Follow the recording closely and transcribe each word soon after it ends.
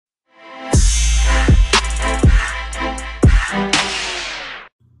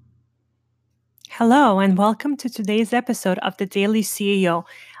Hello, and welcome to today's episode of The Daily CEO.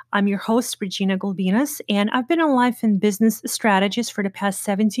 I'm your host, Regina Golbinas, and I've been a life and business strategist for the past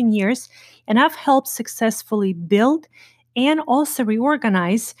 17 years, and I've helped successfully build and also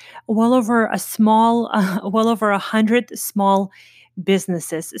reorganize well over 100 small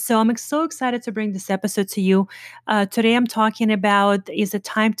businesses. So I'm so excited to bring this episode to you. Today I'm talking about, is it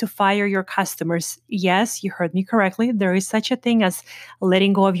time to fire your customers? Yes, you heard me correctly. There is such a thing as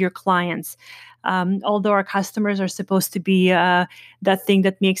letting go of your clients. Although our customers are supposed to be that thing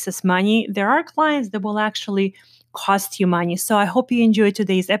that makes us money, there are clients that will actually cost you money. So I hope you enjoyed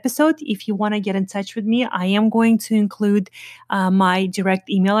today's episode. If you want to get in touch with me, I am going to include my direct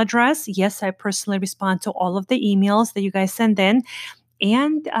email address. Yes, I personally respond to all of the emails that you guys send in.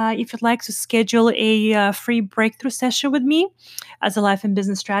 And if you'd like to schedule a free breakthrough session with me as a life and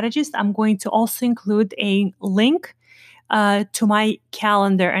business strategist, I'm going to also include a link to my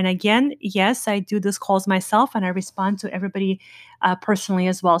calendar. And again, yes, I do these calls myself and I respond to everybody personally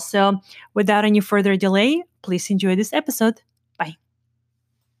as well. So without any further delay, please enjoy this episode. Bye.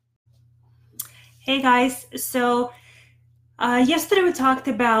 Hey guys. So yesterday we talked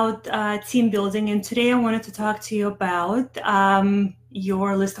about team building, and today I wanted to talk to you about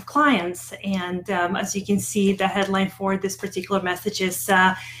your list of clients. And as you can see, the headline for this particular message is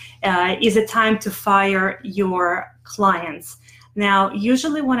it time to fire your clients? Now,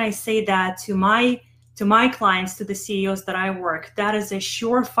 usually when I say that to my clients, to the CEOs that I work, that is a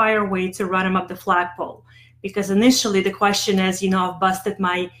surefire way to run them up the flagpole. Because initially the question is, I've busted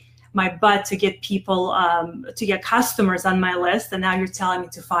my butt to get people, to get customers on my list, and now you're telling me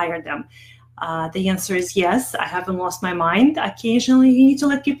to fire them. The answer is yes, I haven't lost my mind. Occasionally, you need to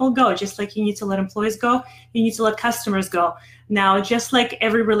let people go, just like you need to let employees go, you need to let customers go. Now, just like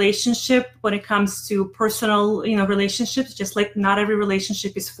every relationship, when it comes to personal, relationships, just like not every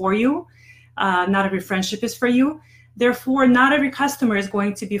relationship is for you, not every friendship is for you. Therefore, not every customer is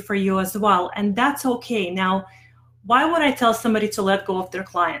going to be for you as well, and that's okay. Now, why would I tell somebody to let go of their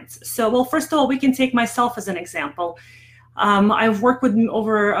clients? So, well, first of all, we can take myself as an example. I've worked with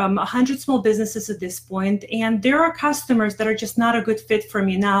over 100 small businesses at this point, and there are customers that are just not a good fit for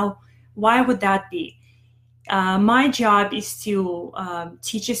me. Now, why would that be? My job is to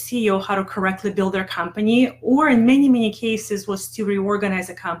teach a CEO how to correctly build their company, or in many, many cases was to reorganize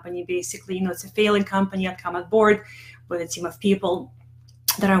a company. Basically, it's a failing company. I'd come on board with a team of people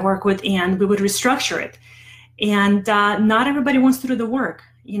that I work with, and we would restructure it. And not everybody wants to do the work.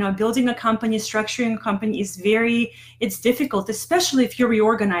 Building a company, structuring a company it's difficult, especially if you're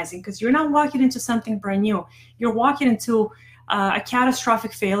reorganizing, because you're not walking into something brand new. You're walking into a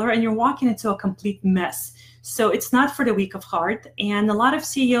catastrophic failure, and you're walking into a complete mess. So it's not for the weak of heart. And a lot of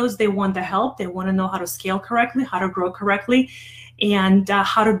CEOs, they want the help. They want to know how to scale correctly, how to grow correctly, and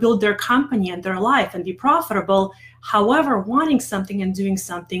how to build their company and their life and be profitable. However, wanting something and doing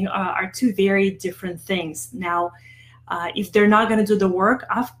something are two very different things. Now, if they're not going to do the work,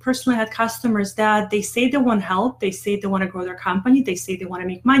 I've personally had customers that they say they want help, they say they want to grow their company, they say they want to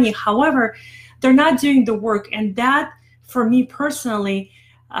make money. However, they're not doing the work. And that, for me personally,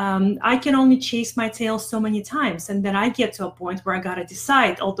 I can only chase my tail so many times. And then I get to a point where I got to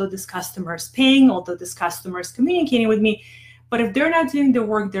decide, although this customer is paying, although this customer is communicating with me, but if they're not doing the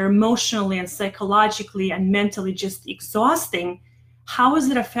work, they're emotionally and psychologically and mentally just exhausting, how is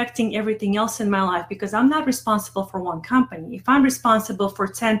it affecting everything else in my life? Because I'm not responsible for one company. If I'm responsible for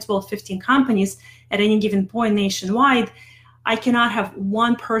 10, 12, 15 companies at any given point nationwide, I cannot have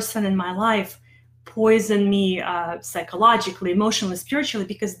one person in my life poison me psychologically, emotionally, spiritually,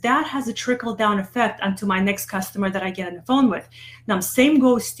 because that has a trickle-down effect onto my next customer that I get on the phone with. Now, same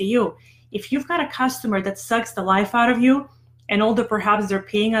goes to you. If you've got a customer that sucks the life out of you, and although perhaps they're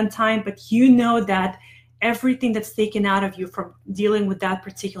paying on time, but you know that everything that's taken out of you from dealing with that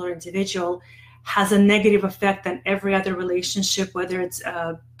particular individual has a negative effect on every other relationship, whether it's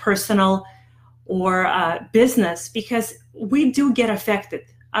personal or business, because we do get affected.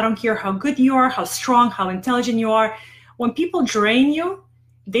 I don't care how good you are, how strong, how intelligent you are. When people drain you,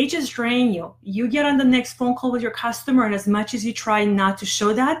 they just drain you. You get on the next phone call with your customer, and as much as you try not to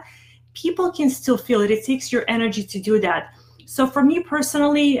show that, people can still feel it. It takes your energy to do that. So for me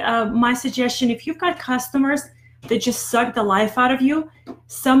personally, my suggestion, if you've got customers that just suck the life out of you,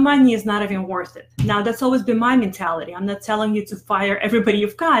 some money is not even worth it. Now, that's always been my mentality. I'm not telling you to fire everybody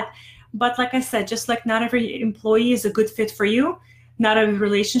you've got, but like I said, just like not every employee is a good fit for you, not every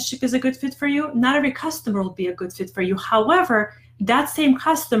relationship is a good fit for you, not every customer will be a good fit for you. However, that same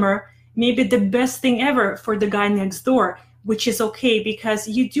customer may be the best thing ever for the guy next door, which is okay, because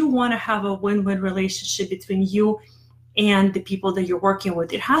you do want to have a win-win relationship between you and the people that you're working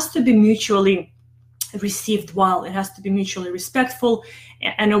with. It has to be mutually received well. It has to be mutually respectful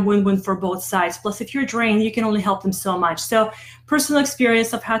and a win-win for both sides. Plus, if you're drained, you can only help them so much. So personal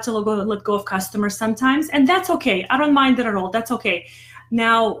experience, I've had to let go of customers sometimes, and that's okay. I don't mind it at all. That's okay.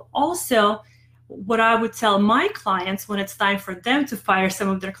 Now, also, what I would tell my clients when it's time for them to fire some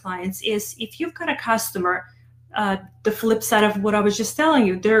of their clients is, if you've got a customer, the flip side of what I was just telling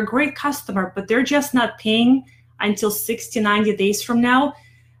you, they're a great customer, but they're just not paying until 60, 90 days from now,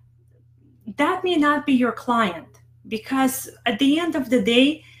 that may not be your client, because at the end of the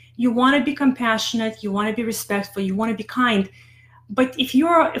day, you want to be compassionate, you want to be respectful, you want to be kind. But if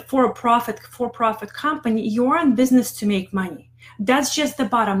you're a for-profit company, you're in business to make money. That's just the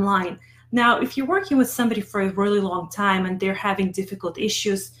bottom line. Now, if you're working with somebody for a really long time and they're having difficult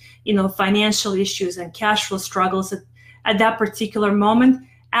issues, financial issues and cash flow struggles at that particular moment,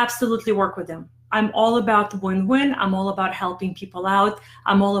 absolutely work with them. I'm all about the win-win. I'm all about helping people out.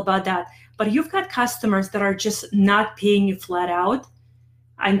 I'm all about that. But you've got customers that are just not paying you flat out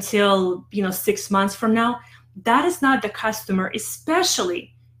until 6 months from now. That is not the customer,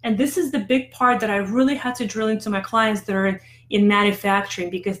 especially, and this is the big part that I really had to drill into my clients that are in manufacturing,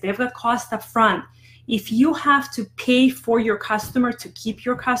 because they've got cost up front. If you have to pay for your customer to keep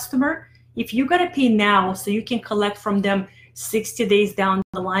your customer, if you got to pay now so you can collect from them 60 days down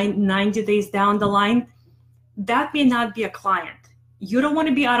the line, 90 days down the line, that may not be a client. You don't want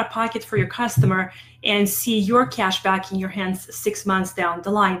to be out of pocket for your customer and see your cash back in your hands 6 months down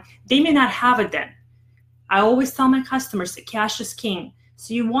the line. They may not have it then. I always tell my customers that cash is king.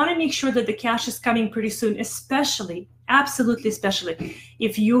 So you want to make sure that the cash is coming pretty soon, especially, absolutely especially,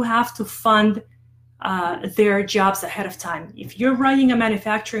 if you have to fund their jobs ahead of time. If you're running a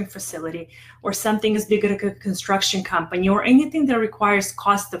manufacturing facility or something as big as a construction company or anything that requires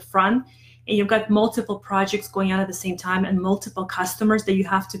cost up front, and you've got multiple projects going on at the same time and multiple customers that you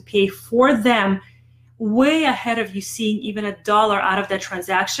have to pay for them way ahead of you seeing even $1 out of that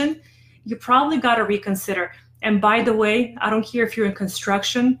transaction, you probably got to reconsider. And by the way, I don't care if you're in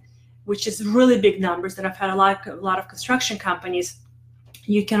construction, which is really big numbers, that I've had a lot of construction companies,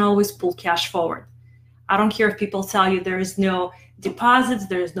 you can always pull cash forward. I don't care if people tell you there is no deposits,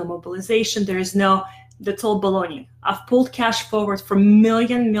 there is no mobilization, that's all baloney. I've pulled cash forward for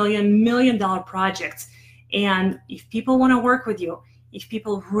million dollar projects. And if people want to work with you, if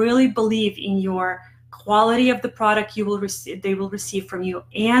people really believe in your quality of the product they will receive from you,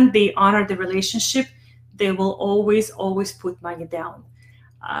 and they honor the relationship, they will always put money down.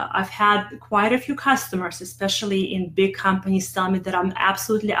 I've had quite a few customers, especially in big companies, tell me that I'm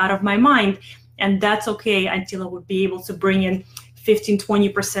absolutely out of my mind, and that's okay until I would be able to bring in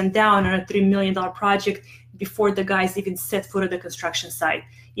 15-20% down on a $3 million project before the guys even set foot at the construction site.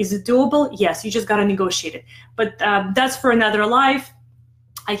 Is it doable? Yes, you just got to negotiate it. But that's for another live.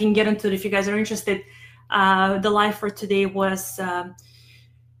 I can get into it if you guys are interested. The live for today was,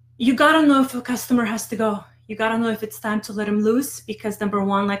 you got to know if a customer has to go. You got to know if it's time to let him loose, because number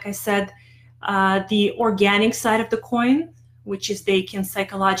one, like I said, the organic side of the coin, which is they can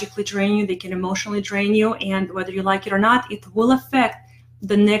psychologically drain you, they can emotionally drain you, and whether you like it or not, it will affect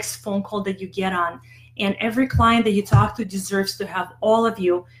the next phone call that you get on. And every client that you talk to deserves to have all of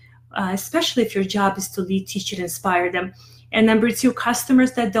you, especially if your job is to lead, teach, and inspire them. And number two,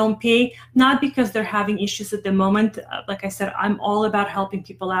 customers that don't pay, not because they're having issues at the moment. Like I said, I'm all about helping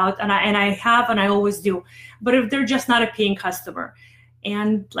people out, and I always do. But if they're just not a paying customer,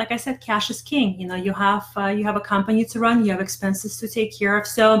 and like I said, cash is king. You have a company to run, you have expenses to take care of.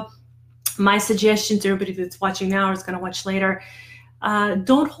 So my suggestion to everybody that's watching now or is going to watch later,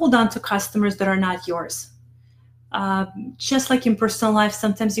 don't hold on to customers that are not yours. Just like in personal life,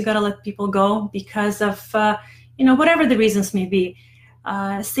 sometimes you got to let people go because of whatever the reasons may be.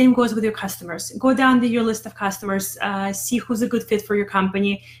 Same goes with your customers. Go down your list of customers, see who's a good fit for your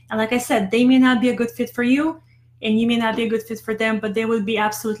company. And like I said, they may not be a good fit for you, and you may not be a good fit for them, but they will be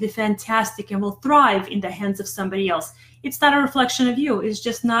absolutely fantastic and will thrive in the hands of somebody else. It's not a reflection of you. It's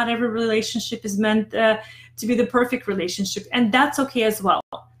just not every relationship is meant to be the perfect relationship, and that's okay as well.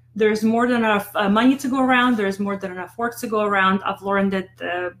 There's more than enough money to go around. There's more than enough work to go around. I've learned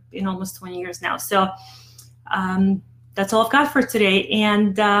that in almost 20 years now. So that's all I've got for today.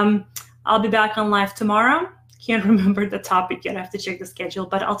 And I'll be back on live tomorrow. Can't remember the topic yet. I have to check the schedule,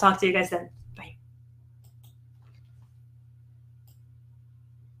 but I'll talk to you guys then.